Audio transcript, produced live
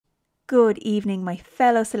Good evening, my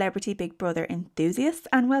fellow celebrity Big Brother enthusiasts,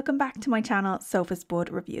 and welcome back to my channel, Sophie's Bud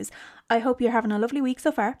Reviews. I hope you're having a lovely week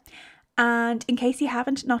so far. And in case you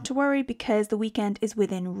haven't, not to worry, because the weekend is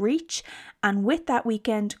within reach, and with that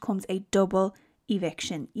weekend comes a double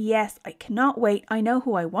eviction. Yes, I cannot wait. I know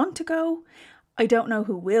who I want to go. I don't know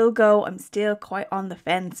who will go. I'm still quite on the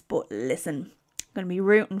fence, but listen, I'm going to be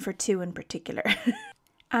rooting for two in particular.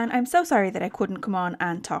 And I'm so sorry that I couldn't come on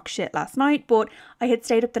and talk shit last night, but I had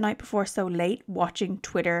stayed up the night before so late watching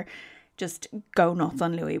Twitter just go nuts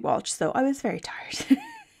on Louis Walsh, so I was very tired.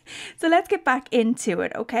 So let's get back into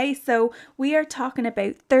it, okay? So we are talking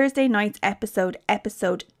about Thursday night's episode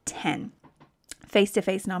 10,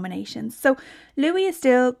 face-to-face nominations. So Louis is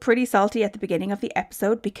still pretty salty at the beginning of the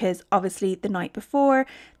episode because obviously the night before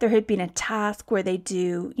there had been a task where they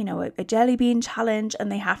do, a jelly bean challenge, and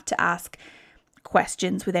they have to ask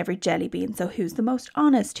questions with every jelly bean. So who's the most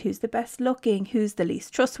honest, who's the best looking, who's the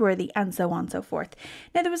least trustworthy, and so on and so forth.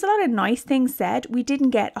 Now there was a lot of nice things said. We didn't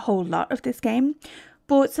get a whole lot of this game,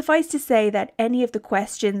 but suffice to say that any of the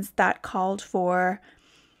questions that called for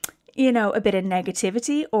a bit of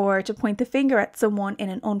negativity or to point the finger at someone in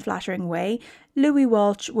an unflattering way, Louis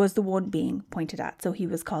Walsh was the one being pointed at. So he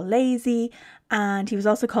was called lazy, and he was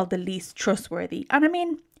also called the least trustworthy, and I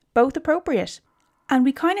mean, both appropriate. And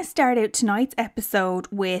we kind of start out tonight's episode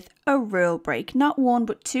with a rule break. Not one,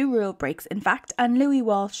 but two rule breaks, in fact. And Louis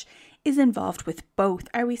Walsh is involved with both.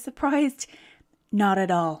 Are we surprised? Not at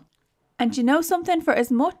all. And you know something? For as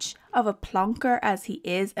much of a plonker as he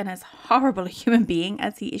is and as horrible a human being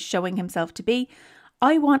as he is showing himself to be,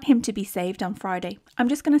 I want him to be saved on Friday. I'm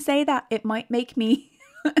just going to say that. It might make me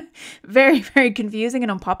very, very confusing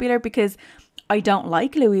and unpopular because I don't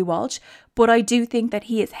like Louis Walsh, but I do think that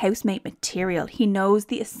he is housemate material. He knows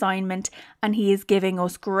the assignment and he is giving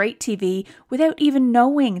us great TV without even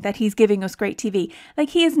knowing that he's giving us great TV.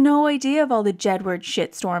 Like, he has no idea of all the Jedward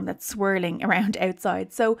shitstorm that's swirling around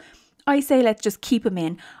outside. So I say let's just keep him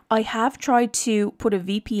in. I have tried to put a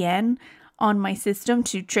VPN on my system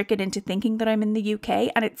to trick it into thinking that I'm in the UK,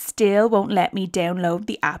 and it still won't let me download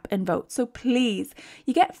the app and vote. So please,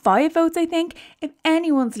 you get 5 votes, I think. If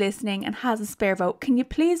anyone's listening and has a spare vote, can you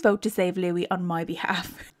please vote to save Louis on my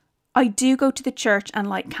behalf? I do go to the church and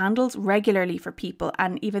light candles regularly for people,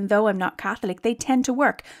 and even though I'm not Catholic, they tend to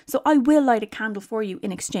work. So I will light a candle for you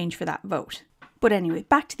in exchange for that vote. But anyway,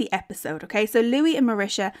 back to the episode, okay? So Louis and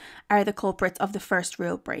Marisha are the culprits of the first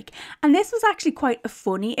rule break. And this was actually quite a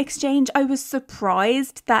funny exchange. I was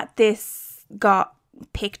surprised that this got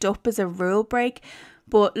picked up as a rule break.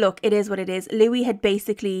 But look, it is what it is. Louis had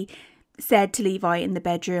basically said to Levi in the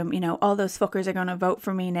bedroom, all those fuckers are going to vote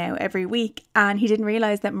for me now every week. And he didn't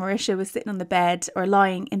realise that Marisha was sitting on the bed or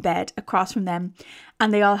lying in bed across from them.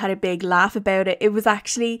 And they all had a big laugh about it. It was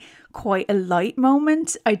actually quite a light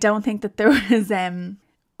moment. I don't think that there was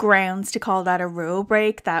grounds to call that a rule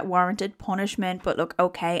break that warranted punishment, but look,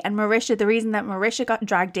 okay. And Marisha, the reason that Marisha got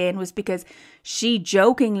dragged in was because she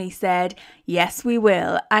jokingly said, yes, we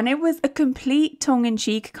will. And it was a complete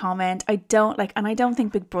tongue-in-cheek comment. I don't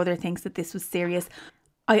think Big Brother thinks that this was serious.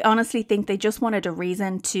 I honestly think they just wanted a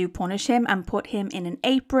reason to punish him and put him in an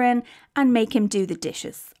apron and make him do the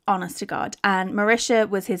dishes, honest to God. And Marisha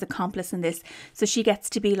was his accomplice in this, so she gets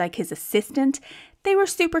to be like his assistant. They were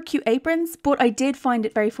super cute aprons, but I did find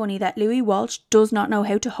it very funny that Louis Walsh does not know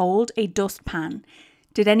how to hold a dustpan.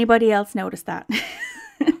 Did anybody else notice that?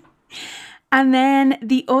 And then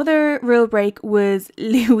the other rule break was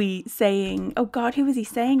Louis saying, oh God, who was he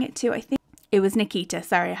saying it to? I think it was Nikita.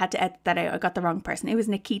 Sorry, I had to edit that out. I got the wrong person. It was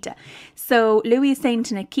Nikita. So Louis is saying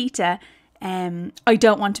to Nikita, I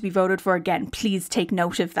don't want to be voted for again. Please take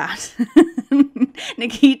note of that.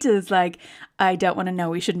 Nikita's like, I don't want to know.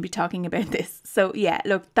 We shouldn't be talking about this. So yeah,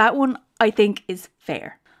 look, that one I think is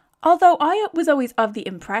fair. Although I was always of the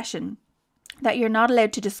impression that you're not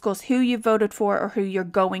allowed to discuss who you voted for or who you're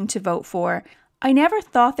going to vote for. I never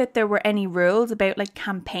thought that there were any rules about like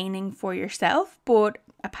campaigning for yourself, but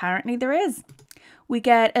apparently there is. We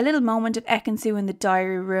get a little moment of EKIN in the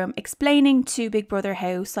diary room explaining to Big Brother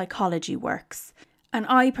how psychology works. And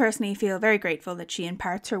I personally feel very grateful that she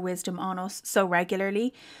imparts her wisdom on us so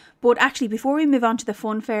regularly. But actually, before we move on to the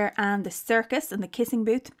fun fair and the circus and the kissing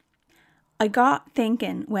booth, I got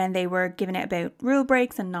thinking when they were giving out about rule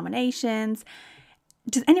breaks and nominations.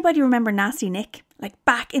 Does anybody remember Nasty Nick? Like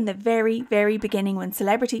back in the very, very beginning when not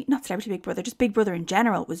Celebrity Big Brother, just Big Brother in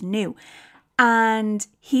general was new. And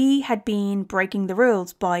he had been breaking the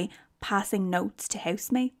rules by passing notes to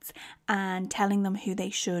housemates and telling them who they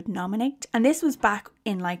should nominate. And this was back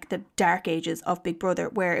in like the dark ages of Big Brother,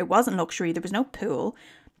 where it wasn't luxury. There was no pool.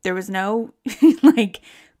 There was no like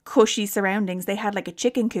cushy surroundings. They had like a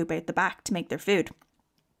chicken coop out the back to make their food.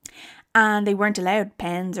 And they weren't allowed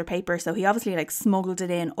pens or paper, so he obviously like smuggled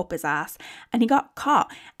it in up his ass, and he got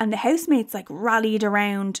caught. And the housemates like rallied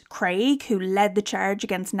around Craig, who led the charge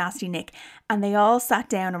against Nasty Nick, and they all sat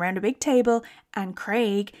down around a big table, and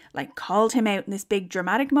Craig like called him out in this big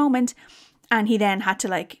dramatic moment, and he then had to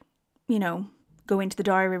like, you know, go into the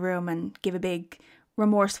diary room and give a big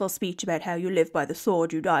remorseful speech about how you live by the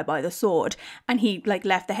sword, you die by the sword. And he like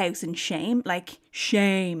left the house in shame, like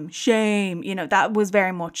shame, you know. That was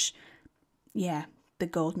very much, yeah, the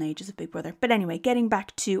golden ages of Big Brother. But anyway, getting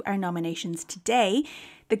back to our nominations today,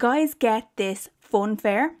 the guys get this fun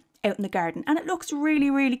fair out in the garden, and it looks really,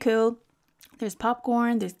 really cool. There's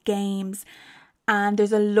popcorn, there's games, and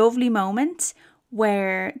there's a lovely moment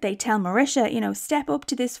where they tell Marisha, you know, step up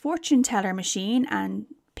to this fortune teller machine and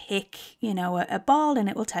pick, you know, a ball, and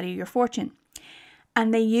it will tell you your fortune.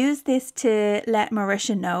 And they use this to let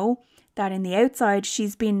Marisha know that in the outside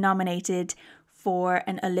she's been nominated for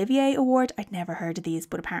an Olivier Award. I'd never heard of these,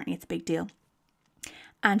 but apparently it's a big deal.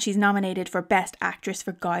 And she's nominated for Best Actress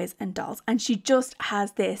for Guys and Dolls. And she just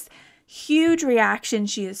has this huge reaction.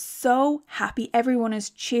 She is so happy. Everyone is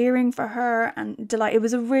cheering for her and delighted. It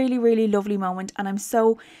was a really, really lovely moment. And I'm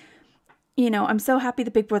so, you know, I'm so happy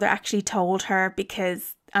the Big Brother actually told her,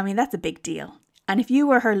 because, I mean, that's a big deal. And if you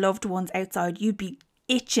were her loved ones outside, you'd be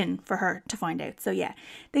itching for her to find out. So yeah,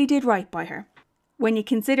 they did right by her. When you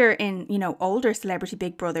consider in, you know, older celebrity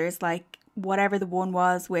Big Brothers, like whatever the one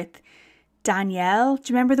was with Danielle. Do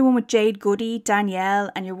you remember the one with Jade Goody,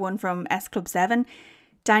 Danielle, and your one from S Club 7?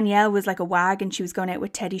 Danielle was like a wag and she was going out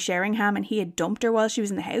with Teddy Sheringham, and he had dumped her while she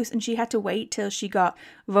was in the house, and she had to wait till she got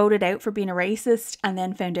voted out for being a racist and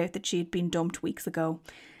then found out that she had been dumped weeks ago.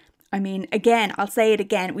 I mean, again, I'll say it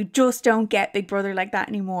again, we just don't get Big Brother like that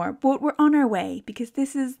anymore, but we're on our way, because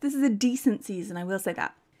this is a decent season, I will say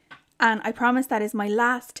that. And I promise that is my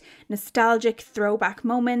last nostalgic throwback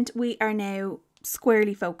moment. We are now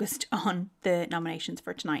squarely focused on the nominations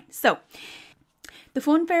for tonight. So the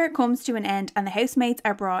fun fair comes to an end, and the housemates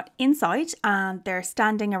are brought inside, and they're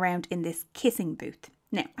standing around in this kissing booth.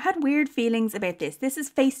 Now, I had weird feelings about this. This is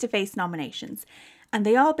face-to-face nominations, and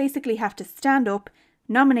they all basically have to stand up,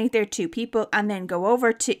 nominate their two people, and then go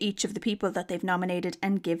over to each of the people that they've nominated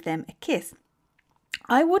and give them a kiss.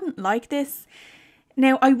 I wouldn't like this.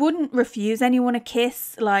 Now, I wouldn't refuse anyone a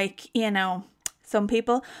kiss, like, you know, some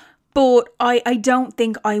people, but I don't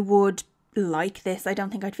think I would like this. I don't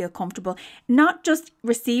think I'd feel comfortable. Not just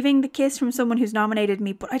receiving the kiss from someone who's nominated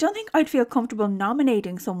me, but I don't think I'd feel comfortable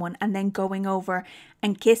nominating someone and then going over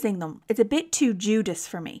and kissing them. It's a bit too Judas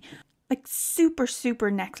for me. Like super, super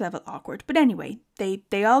next level awkward. But anyway,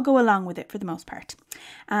 they all go along with it for the most part.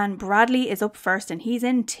 And Bradley is up first, and he's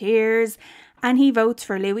in tears. And he votes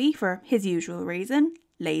for Louis for his usual reason,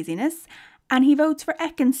 laziness. And he votes for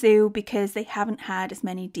EKIN because they haven't had as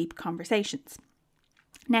many deep conversations.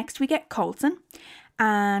 Next we get Coulson.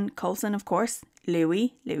 And Coulson, of course,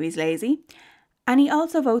 Louis is lazy. And he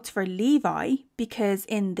also votes for Levi because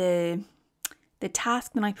in the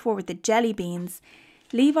task the night before with the jelly beans,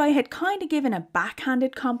 Levi had kind of given a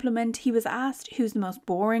backhanded compliment. He was asked who's the most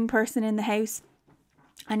boring person in the house.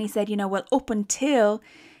 And he said, you know, well, up until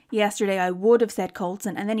yesterday I would have said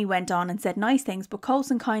Coulson, and then he went on and said nice things, but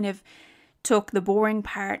Coulson kind of took the boring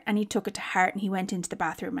part and he took it to heart, and he went into the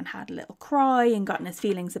bathroom and had a little cry and got in his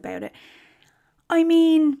feelings about it. I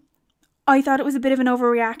mean, I thought it was a bit of an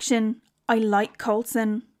overreaction. I like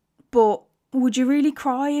Coulson, but would you really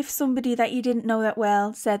cry if somebody that you didn't know that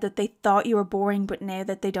well said that they thought you were boring but now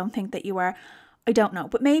that they don't think that you are? I don't know,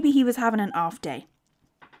 but maybe he was having an off day.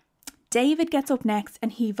 David gets up next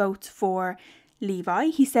and he votes for Levi.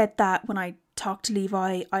 He said that when I talk to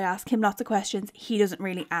Levi, I ask him lots of questions. He doesn't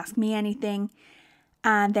really ask me anything.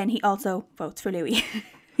 And then he also votes for Louis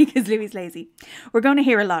because Louis lazy. We're going to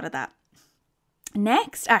hear a lot of that.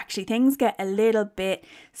 Next, actually, things get a little bit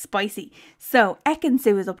spicy. So EKIN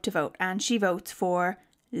is up to vote, and she votes for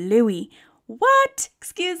Louis. What?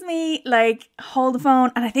 Excuse me? Like, hold the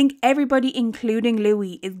phone. And I think everybody, including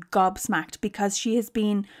Louis, is gobsmacked because she has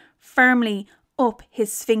been firmly up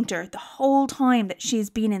his sphincter the whole time that she's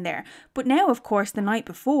been in there. But now, of course, the night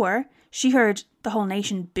before, she heard the whole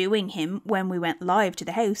nation booing him when we went live to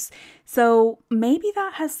the house. So maybe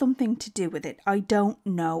that has something to do with it. I don't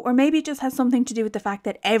know. Or maybe it just has something to do with the fact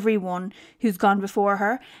that everyone who's gone before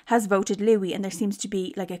her has voted Louis, and there seems to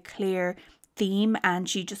be like a clear theme and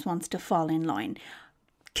she just wants to fall in line.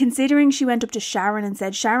 Considering she went up to Sharon and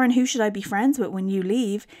said, Sharon, who should I be friends with when you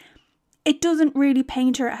leave? It doesn't really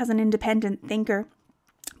paint her as an independent thinker.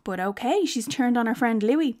 But okay, she's turned on her friend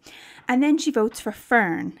Louis. And then she votes for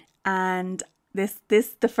Fern. And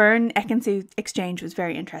The Fern Ekin-Su exchange was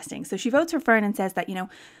very interesting. So she votes for Fern and says that,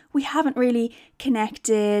 we haven't really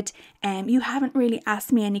connected, you haven't really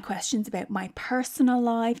asked me any questions about my personal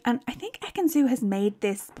life. And I think Ekin-Su has made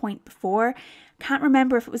this point before. Can't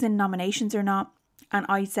remember if it was in nominations or not. And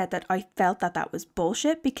I said that I felt that was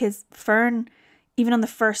bullshit, because Fern, even on the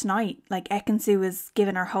first night, like, Ekin-Su was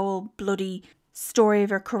giving her whole bloody story of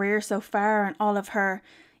her career so far and all of her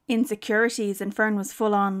insecurities, and Fern was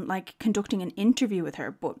full on like conducting an interview with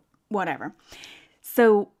her, but whatever.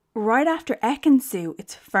 So right after Ekin-Su,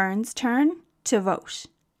 it's Fern's turn to vote.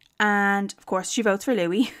 And of course she votes for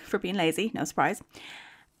Louis for being lazy, no surprise.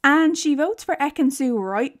 And she votes for Ekin-Su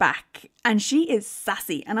right back. And she is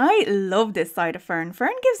sassy. And I love this side of Fern.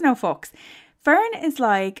 Fern gives no fucks. Fern is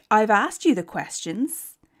like, I've asked you the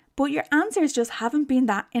questions, but your answers just haven't been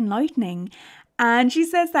that enlightening. And she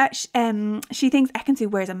says that she thinks Ekin-Su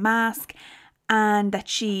wears a mask and that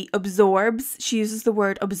she absorbs. She uses the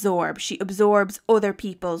word absorb. She absorbs other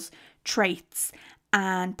people's traits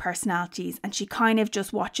and personalities. And she kind of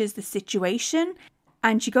just watches the situation.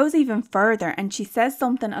 And she goes even further and she says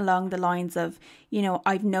something along the lines of,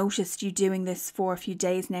 I've noticed you doing this for a few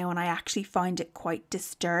days now and I actually find it quite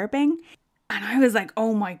disturbing. And I was like,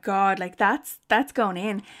 oh my God, like that's going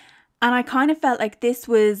in. And I kind of felt like this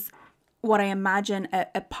was what I imagine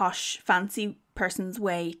a posh, fancy person's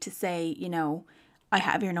way to say, I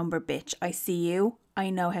have your number, bitch. I see you. I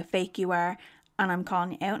know how fake you are and I'm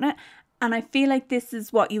calling you out on it. And I feel like this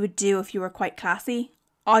is what you would do if you were quite classy.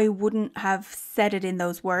 I wouldn't have said it in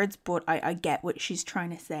those words, but I get what she's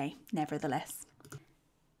trying to say, nevertheless.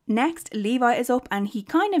 Next, Levi is up and he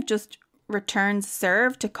kind of just returns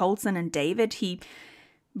serve to Coulson and David. He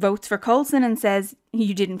votes for Coulson and says,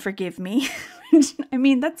 you didn't forgive me. I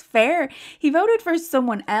mean, that's fair. He voted for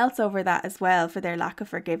someone else over that as well for their lack of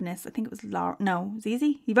forgiveness. I think it was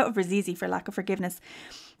Zizi. He voted for Zizi for lack of forgiveness.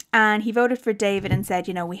 And he voted for David and said,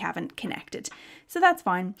 we haven't connected. So that's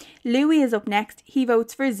fine. Louis is up next. He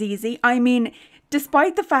votes for Zizi. I mean,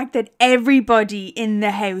 despite the fact that everybody in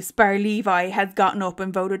the house, bar Levi, has gotten up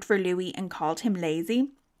and voted for Louis and called him lazy,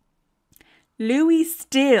 Louis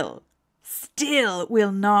still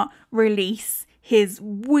will not release his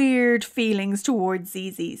weird feelings towards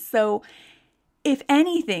Zizi. So if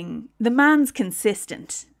anything, the man's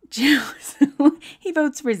consistent. So he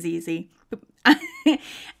votes for Zizi.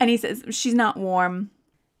 And he says, she's not warm.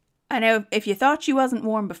 I know if you thought she wasn't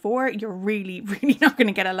warm before, you're really, really not going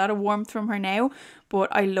to get a lot of warmth from her now.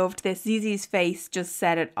 But I loved this. Zizi's face just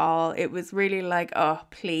said it all. It was really like, oh,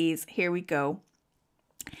 please, here we go.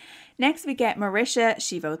 Next we get Marisha.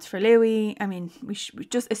 She votes for Louis. I mean, we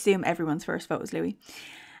just assume everyone's first vote was Louis.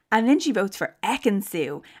 And then she votes for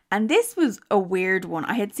Ekin-Su. And this was a weird one.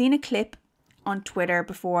 I had seen a clip on Twitter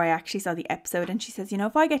before I actually saw the episode. And she says,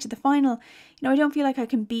 if I get to the final, I don't feel like I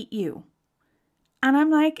can beat you. And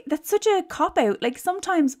I'm like, that's such a cop-out. Like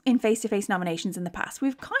sometimes in face-to-face nominations in the past,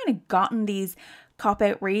 we've kind of gotten these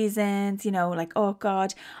cop-out reasons, like, oh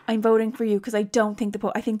God, I'm voting for you because I don't think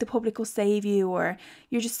I think the public will save you, or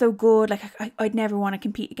you're just so good, like I'd never want to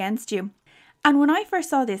compete against you. And when I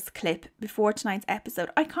first saw this clip before tonight's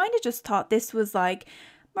episode, I kind of just thought this was like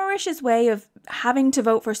Marisha's way of having to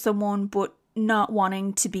vote for someone but not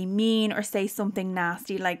wanting to be mean or say something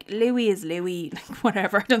nasty. Like Louis is Louis, like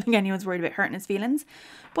whatever. I don't think anyone's worried about hurting his feelings.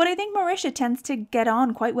 But I think Marisha tends to get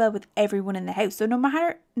on quite well with everyone in the house. So no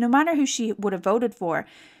matter who she would have voted for,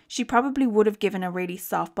 she probably would have given a really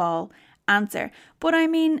softball answer. But I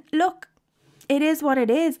mean, look, it is what it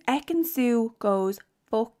is. Ekin-Su goes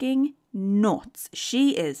fucking nuts.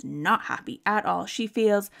 She is not happy at all. She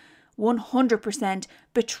feels 100%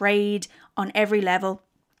 betrayed on every level.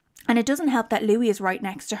 And it doesn't help that Louis is right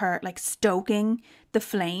next to her, like stoking the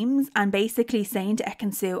flames and basically saying to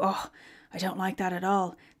Ekin-Su, oh, I don't like that at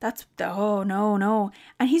all. Oh, no.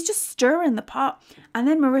 And he's just stirring the pot. And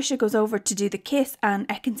then Marisha goes over to do the kiss and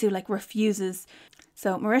Ekin-Su like refuses.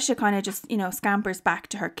 So Marisha kind of just, scampers back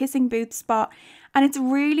to her kissing booth spot. And it's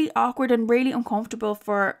really awkward and really uncomfortable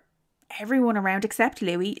for everyone around except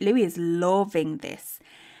Louis. Louis is loving this.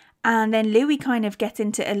 And then Louis kind of gets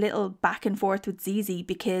into a little back and forth with Zizi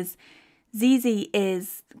because Zizi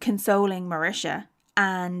is consoling Marisha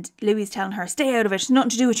and Louis is telling her, stay out of it, it's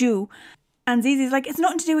nothing to do with you. And Zizi's like, it's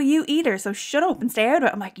nothing to do with you either, so shut up and stay out of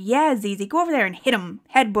it. I'm like, yeah, Zizi, go over there and hit him,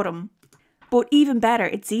 headbutt him. But even better,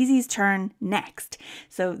 it's Zizi's turn next.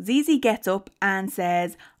 So Zizi gets up and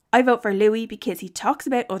says, I vote for Louis because he talks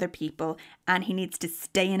about other people and he needs to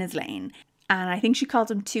stay in his lane. And I think she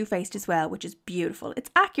calls him two-faced as well, which is beautiful.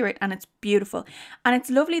 It's accurate and it's beautiful. And it's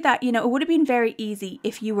lovely that, it would have been very easy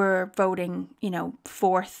if you were voting,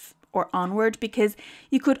 fourth or onward, because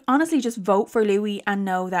you could honestly just vote for Louis and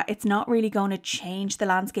know that it's not really going to change the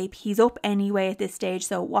landscape. He's up anyway at this stage,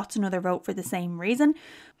 so what's another vote for the same reason?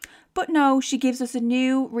 But no, she gives us a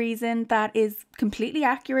new reason that is completely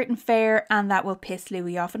accurate and fair, and that will piss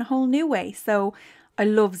Louis off in a whole new way. So I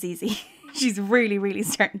love Zizi. She's really, really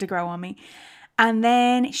starting to grow on me. And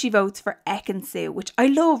then she votes for EKIN, which I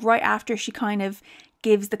love, right after she kind of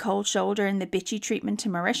gives the cold shoulder and the bitchy treatment to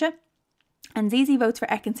Marisha. And Zizi votes for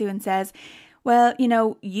EKIN and says, well, you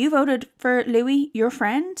know, you voted for Louis, your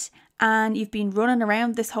friend, and you've been running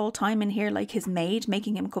around this whole time in here like his maid,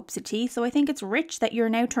 making him cups of tea. So I think it's rich that you're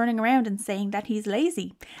now turning around and saying that he's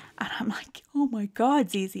lazy. And I'm like, oh my God,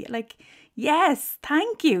 Zizi. Like, yes,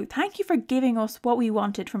 thank you. Thank you for giving us what we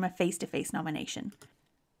wanted from a face-to-face nomination.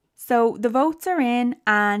 So the votes are in,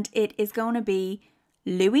 and it is going to be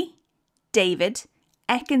Louis, David,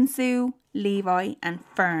 EKIN, Levi and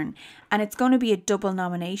Fern, and it's going to be a double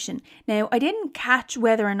nomination. Now, I didn't catch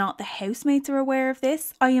whether or not the housemates are aware of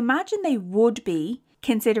this. I imagine they would be,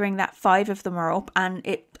 considering that 5 of them are up and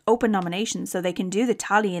it open nominations, so they can do the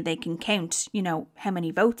tally and they can count, you know, how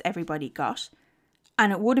many votes everybody got.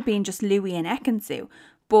 And it would have been just Louis and EKIN,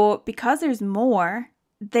 but because there's more,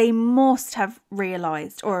 they must have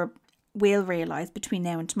realised, or will realise between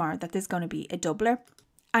now and tomorrow, that there's going to be a doubler.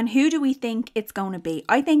 And who do we think it's going to be?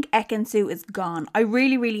 I think EKIN is gone. I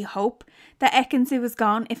really, really hope that EKIN is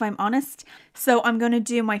gone, if I'm honest. So I'm going to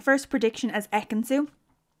do my first prediction as EKIN.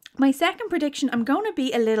 My second prediction, I'm going to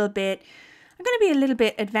be a little bit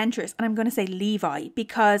adventurous, and I'm going to say Levi,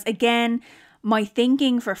 because again, my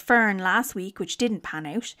thinking for Fern last week, which didn't pan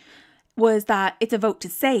out, was that it's a vote to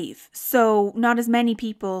save. So not as many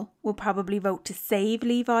people will probably vote to save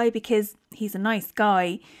Levi because he's a nice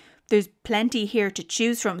guy. There's plenty here to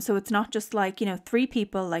choose from. So it's not just like, you know, 3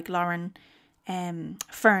 people like Lauren,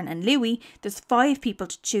 Fern and Louis. There's 5 people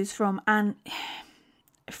to choose from. And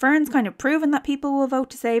Fern's kind of proven that people will vote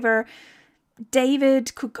to save her.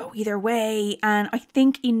 David could go either way. And I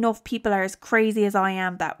think enough people are as crazy as I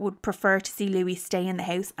am that would prefer to see Louis stay in the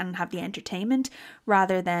house and have the entertainment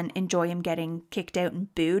rather than enjoy him getting kicked out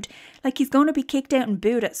and booed. Like, he's going to be kicked out and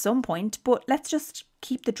booed at some point, but let's just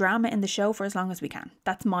keep the drama in the show for as long as we can.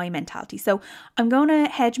 That's my mentality. So I'm going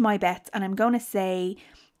to hedge my bets, and I'm going to say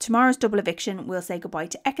tomorrow's double eviction will say goodbye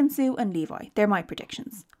to EKIN and Levi. They're my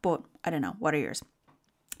predictions, but I don't know. What are yours?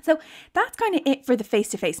 So that's kind of it for the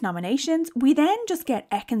face-to-face nominations. We then just get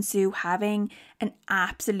EKIN having an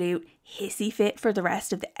absolute hissy fit for the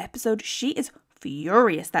rest of the episode. She is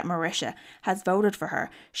furious that Marisha has voted for her.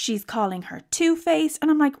 She's calling her two-faced, and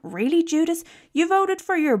I'm like, really, Judas? You voted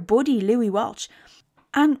for your buddy Louis Walsh.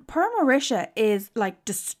 And poor Marisha is like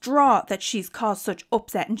distraught that she's caused such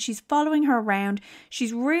upset, and she's following her around.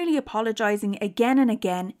 She's really apologising again and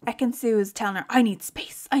again. EKIN is telling her, I need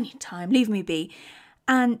space, I need time, leave me be.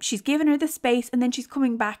 And she's given her the space, and then she's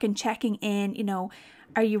coming back and checking in, you know,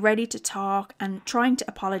 are you ready to talk, and trying to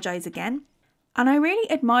apologise again. And I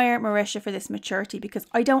really admire Marisha for this maturity, because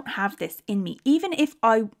I don't have this in me. Even if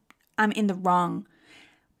I am in the wrong,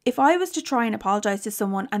 if I was to try and apologise to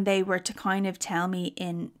someone and they were to kind of tell me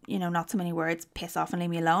in, you know, not so many words, piss off and leave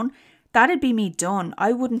me alone, that'd be me done.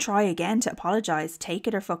 I wouldn't try again to apologise. Take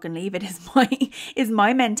it or fucking leave it is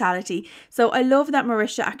my mentality. So I love that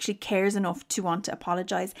Marisha actually cares enough to want to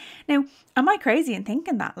apologise. Now, am I crazy in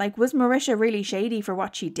thinking that? Like, was Marisha really shady for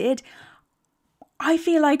what she did? I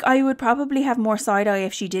feel like I would probably have more side eye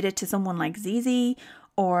if she did it to someone like Zizi,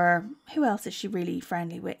 or who else is she really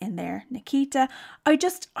friendly with in there? Nikita. I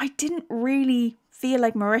didn't really feel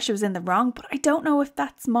like Marisha was in the wrong, but I don't know if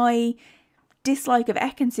that's my dislike of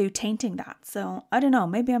EKIN tainting that. So I don't know,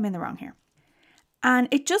 maybe I'm in the wrong here. And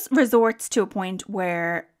it just resorts to a point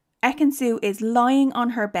where EKIN is lying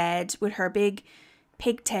on her bed with her big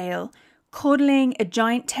pigtail, cuddling a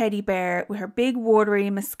giant teddy bear with her big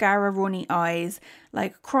watery mascara runny eyes,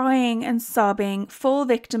 like crying and sobbing, full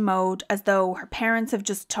victim mode, as though her parents have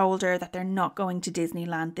just told her that they're not going to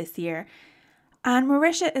Disneyland this year. And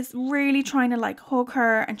Marisha is really trying to like hug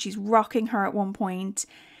her, and she's rocking her at one point.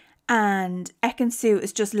 And EKIN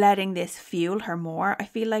is just letting this fuel her more. I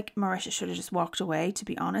feel like Marisha should have just walked away, to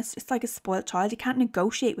be honest. It's like a spoiled child. You can't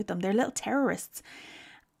negotiate with them. They're little terrorists.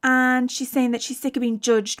 And she's saying that she's sick of being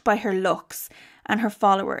judged by her looks and her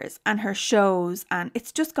followers and her shows. And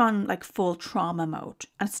it's just gone like full trauma mode.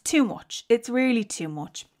 And it's too much. It's really too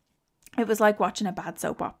much. It was like watching a bad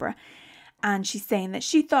soap opera. And she's saying that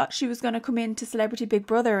she thought she was going to come into Celebrity Big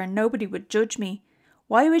Brother and nobody would judge me.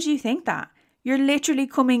 Why would you think that? You're literally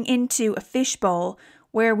coming into a fishbowl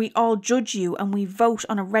where we all judge you and we vote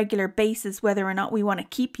on a regular basis whether or not we want to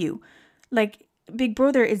keep you. Like, Big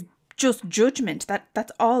Brother is just judgment.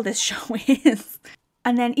 That's all this show is.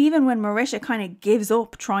 And then even when Marisha kind of gives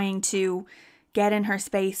up trying to get in her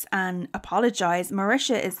space and apologize,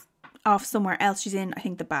 Marisha is off somewhere else. She's in, I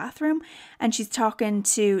think, the bathroom, and she's talking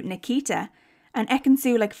to Nikita, and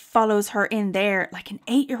Ekin-Su like follows her in there like an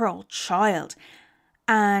 8-year-old child.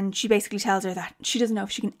 And she basically tells her that she doesn't know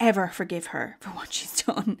if she can ever forgive her for what she's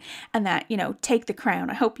done, and that, you know, take the crown,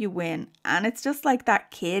 I hope you win. And it's just like that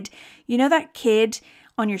kid, you know, that kid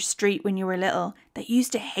on your street when you were little that you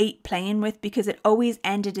used to hate playing with because it always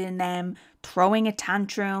ended in them throwing a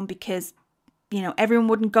tantrum because, you know, everyone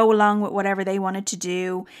wouldn't go along with whatever they wanted to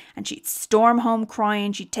do, and she'd storm home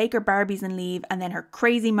crying, she'd take her Barbies and leave, and then her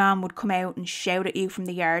crazy mom would come out and shout at you from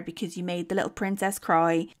the yard because you made the little princess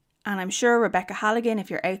cry. And I'm sure, Rebecca Halligan,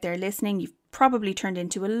 if you're out there listening, you've probably turned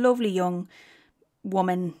into a lovely young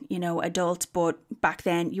woman, you know, adult, but back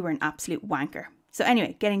then you were an absolute wanker. So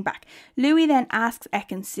anyway, getting back, Louis then asks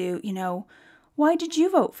Ekin-Su, you know, why did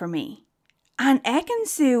you vote for me? And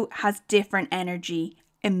Ekin-Su has different energy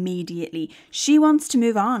immediately. She wants to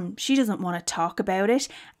move on. She doesn't want to talk about it.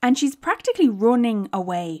 And she's practically running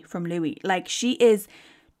away from Louis. Like, she is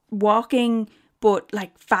walking, but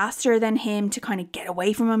like faster than him to kind of get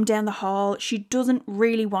away from him down the hall. She doesn't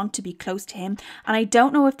really want to be close to him. And I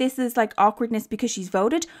don't know if this is like awkwardness because she's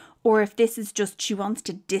voted, or if this is just she wants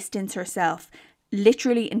to distance herself,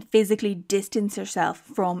 literally and physically distance herself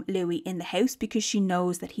from Louis in the house because she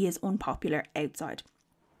knows that he is unpopular outside.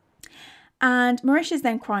 And Marisha's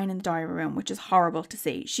then crying in the diary room, which is horrible to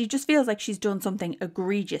see. She just feels like she's done something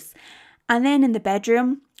egregious. And then in the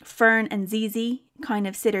bedroom, Fern and Zizi kind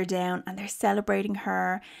of sit her down and they're celebrating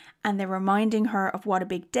her and they're reminding her of what a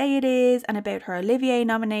big day it is and about her Olivier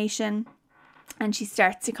nomination. And she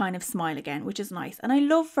starts to kind of smile again, which is nice. And I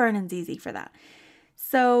love Fern and Zizi for that.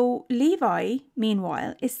 So Levi,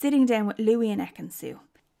 meanwhile, is sitting down with Louis and Ekin-Su.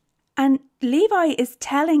 And Levi is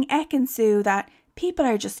telling Ekin-Su that people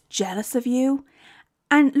are just jealous of you.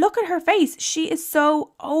 And look at her face. She is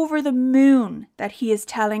so over the moon that he is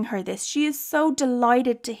telling her this. She is so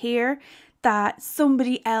delighted to hear that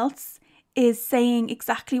somebody else is saying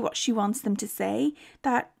exactly what she wants them to say,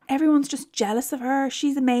 that everyone's just jealous of her.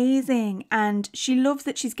 She's amazing and she loves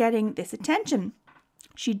that she's getting this attention.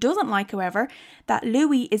 She doesn't like, however, that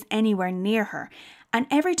Louis is anywhere near her. And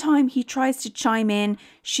every time he tries to chime in,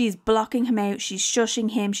 she's blocking him out, she's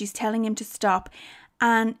shushing him, she's telling him to stop.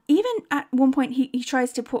 And even at one point, he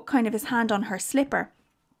tries to put kind of his hand on her slipper,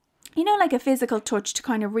 you know, like a physical touch to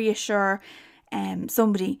kind of reassure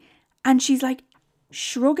somebody. And she's like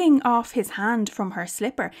shrugging off his hand from her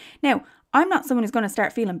slipper. Now, I'm not someone who's going to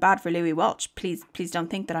start feeling bad for Louis Walsh. Please don't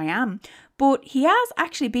think that I am. But he has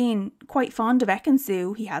actually been quite fond of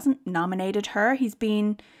Ekin-Su. He hasn't nominated her. He's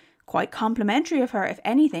been quite complimentary of her, if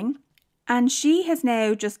anything. And she has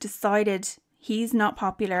now just decided he's not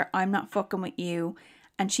popular. I'm not fucking with you.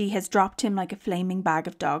 And she has dropped him like a flaming bag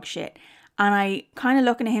of dog shit. And I kind of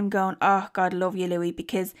looking at him going, oh, God, love you, Louis,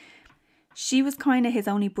 because she was kind of his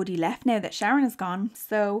only buddy left now that Sharon is gone.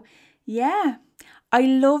 So, yeah, I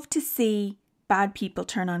love to see bad people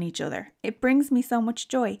turn on each other. It brings me so much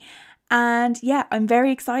joy. And yeah, I'm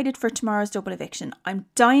very excited for tomorrow's double eviction. I'm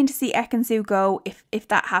dying to see Ekin-Su go. If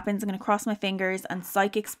that happens, I'm going to cross my fingers and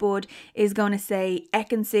Psychic Spud is going to say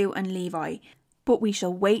Ekin-Su and Levi. But we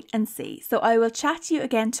shall wait and see. So I will chat to you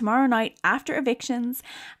again tomorrow night after evictions.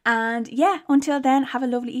 And yeah, until then, have a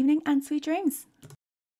lovely evening and sweet dreams.